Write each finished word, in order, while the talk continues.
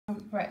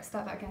Right,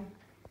 start that again.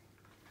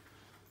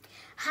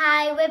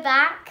 Hi, we're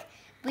back.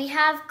 We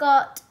have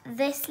got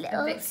this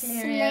little Victoria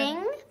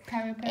sling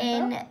CARIBENA.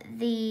 in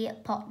the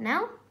pot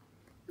now.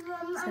 So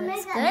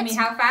that's good. Tell me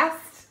how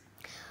fast?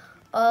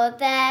 Oh,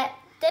 they're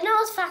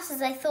not as fast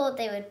as I thought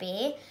they would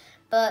be,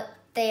 but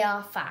they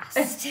are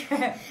fast.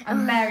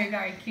 And very,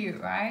 very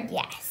cute, right?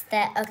 Yes,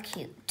 they're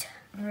cute.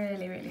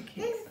 Really, really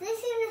cute. This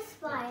is a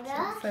spider. It's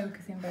not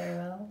focusing very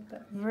well,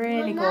 but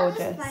really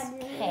gorgeous.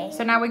 Okay.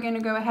 So now we're going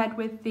to go ahead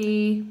with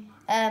the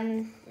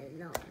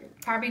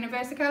CARIBENA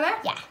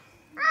VERSICOLor. Yeah.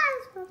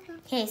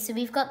 Okay, so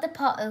we've got the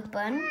pot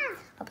open.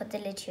 I'll put the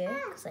lid here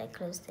because I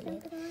closed the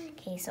lid.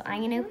 Okay, so I'm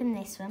going to open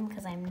this one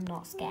because I'm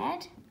not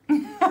scared.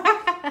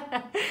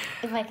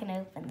 If I can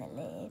open the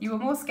lid. You were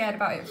more scared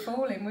about it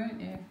falling,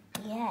 weren't you?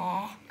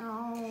 Yeah.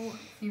 Oh.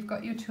 You've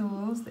got your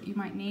tools that you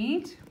might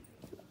need.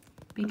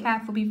 Be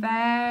careful, be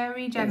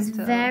very gentle. It's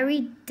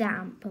very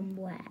damp and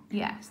wet.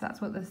 Yes,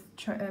 that's what the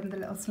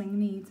little sling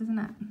needs, isn't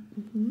it?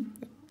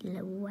 A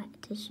little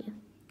wet tissue.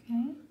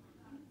 Okay.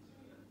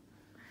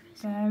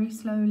 Very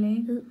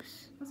slowly.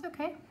 Oops. That's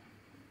okay.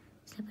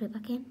 Shall I put it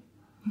back in?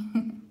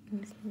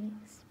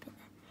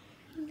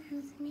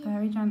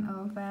 Very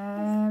gentle,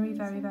 very,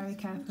 very, very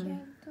carefully.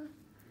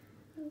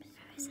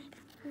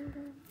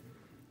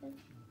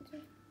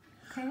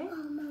 Okay.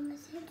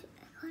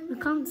 I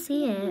can't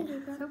see it.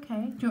 It's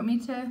okay. Do you want me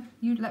to?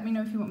 You let me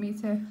know if you want me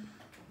to.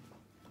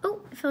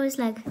 Oh, it fell his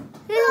leg.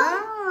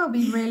 Oh,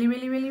 be really,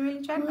 really, really,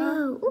 really gentle.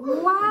 Whoa.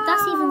 Ooh, Wow.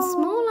 That's even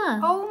smaller.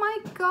 Oh my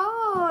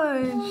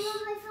gosh.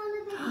 I found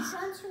a baby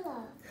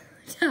tarantula.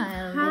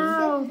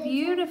 How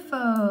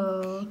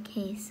beautiful.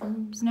 Okay, so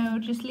No,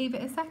 just leave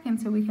it a second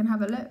so we can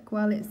have a look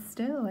while it's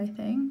still, I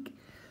think.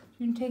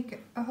 You can take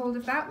a hold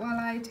of that while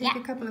I take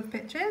a couple of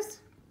pictures.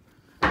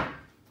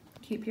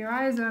 Keep your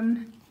eyes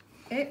on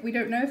it. We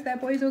don't know if they're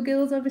boys or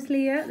girls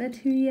obviously yet. They're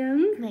too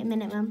young. wait a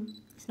minute, Mum.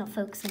 It's not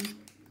focusing.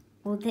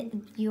 Well,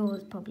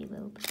 yours probably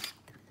will. But...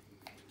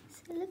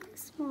 So look how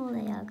small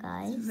they are,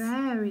 guys.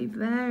 Very,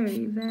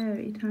 very,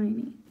 very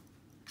tiny.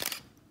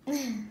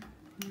 Hang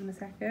on a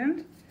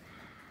second.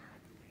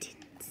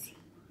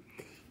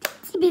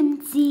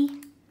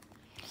 Binsy.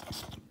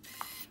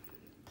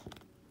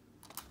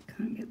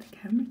 Can't get the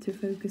camera to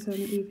focus on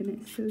it even.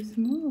 It's so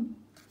small.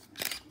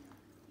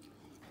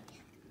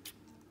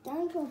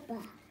 Don't go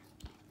back.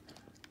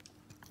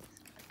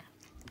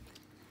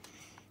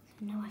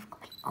 Now I've got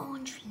my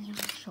orange finger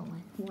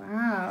showing.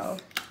 Wow.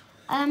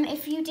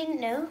 If you didn't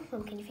know,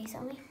 Mum, can you face it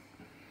on me?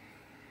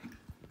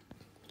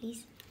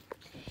 Please.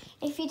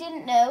 If you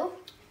didn't know,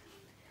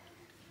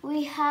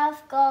 we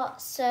have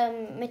got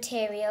some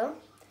material.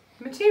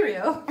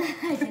 Material?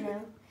 I don't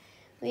know.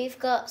 We've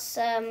got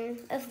some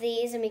of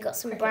these and we've got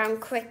some brown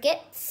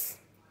crickets.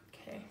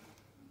 Okay.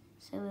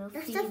 So we'll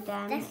feed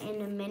them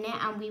in a minute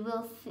and we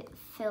will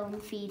film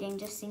feeding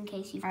just in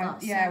case you've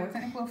got yeah, some. we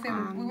think we'll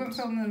film. We won't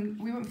film them.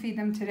 We won't feed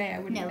them today. I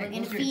wouldn't. No, think. we're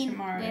going to We'll do it feed.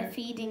 tomorrow. We're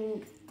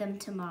feeding them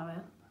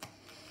tomorrow.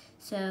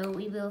 So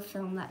we will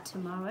film that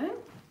tomorrow.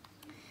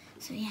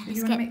 So yeah, let's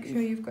You want to make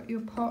sure you've got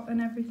your pot and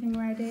everything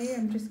ready.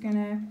 I'm just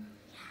gonna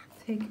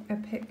take a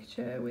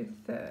picture with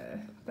the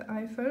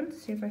iPhone to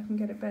see if I can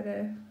get it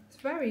better. It's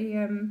very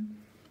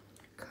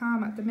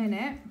calm at the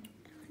minute,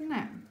 isn't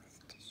it?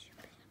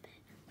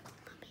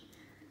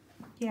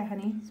 Yeah,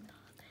 honey.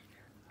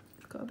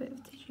 It's got a bit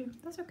of tissue.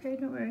 That's okay,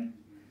 don't worry.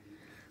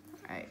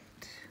 Right.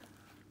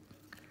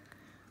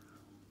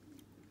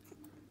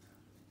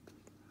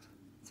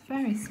 It's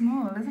very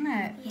small, isn't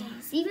it?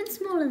 Yes, even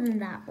smaller than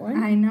that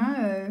one. I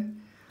know.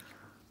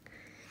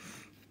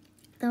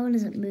 That one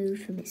doesn't move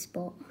from its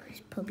spot. It's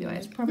probably, Yeah,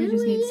 it probably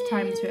just needs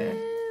time to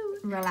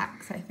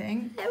relax, I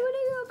think. I want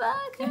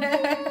to go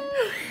back.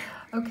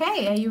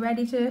 Okay, are you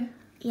ready to?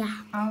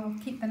 Yeah. I'll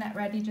keep the net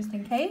ready just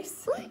in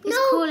case.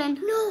 It's crawling.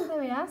 No. There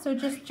we are. So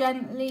just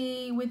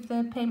gently with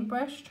the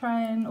paintbrush,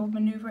 try and or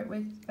maneuver it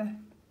with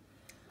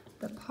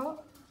the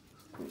pot.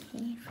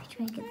 Okay, if we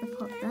try and get the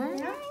pot there.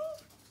 Yeah.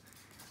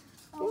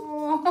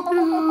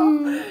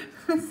 Oh,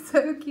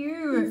 so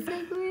cute. It's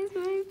like, where's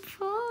my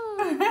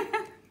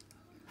pot?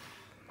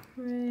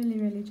 Really,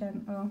 really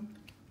gentle.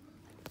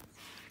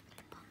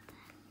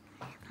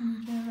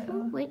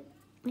 Oh, wait,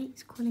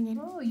 it's crawling in.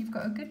 Oh, you've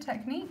got a good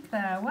technique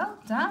there. Well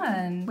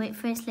done. Wait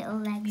for its little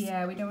legs.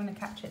 Yeah, we don't want to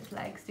catch its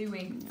legs, do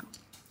we? No.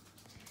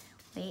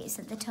 Wait, it's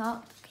at the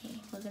top. Okay,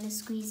 we're going to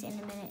squeeze it in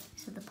a minute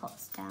so the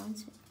pot's down.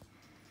 So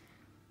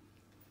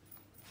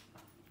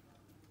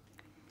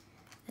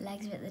the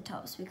legs are at the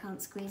top so we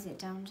can't squeeze it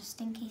down just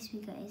in case we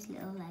got his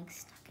little legs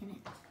stuck in it.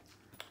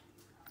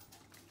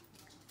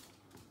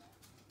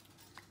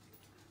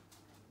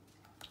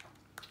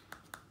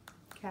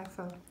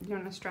 Careful, you don't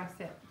want to stress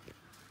it.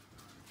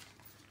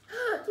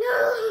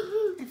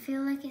 No! I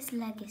feel like his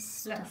leg is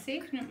stuck. Let's see,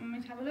 can you want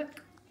me to have a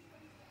look?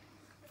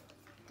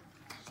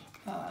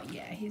 Oh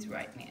yeah, he's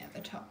right near the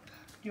top.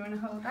 Do you want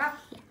to hold that?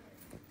 Yeah.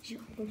 Sure.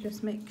 We'll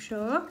just make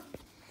sure.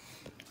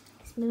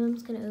 So my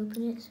mum's going to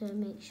open it so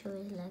make sure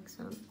his legs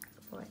aren't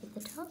right at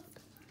the top.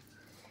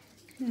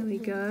 There we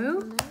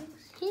go.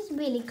 He's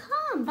really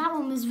calm. That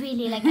one was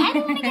really like, I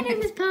don't want to get in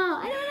this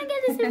pot. I don't want to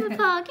get super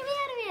pot. Get me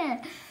out of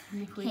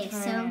here. Okay,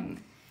 so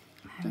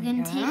we're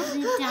going to take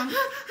the damp.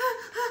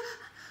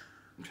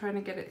 I'm trying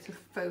to get it to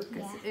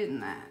focus in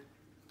there.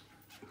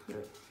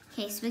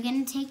 Okay, so we're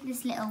going to take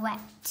this little wet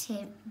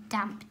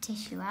damp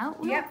tissue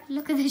out. Yep.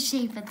 Look at the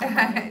shape of the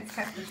one. It's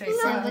kept the shape.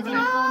 So we're going to go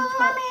and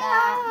put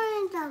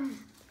that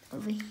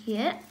over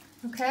here.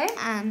 Okay.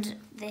 And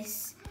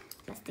that's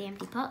the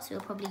empty pot, so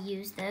we'll probably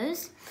use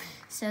those.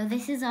 So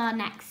this is our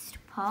next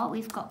pot.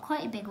 We've got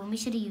quite a big one. We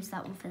should have used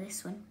that one for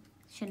this one.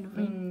 Shouldn't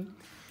have we?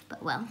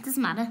 But well,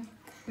 doesn't matter.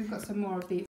 We've got some more of these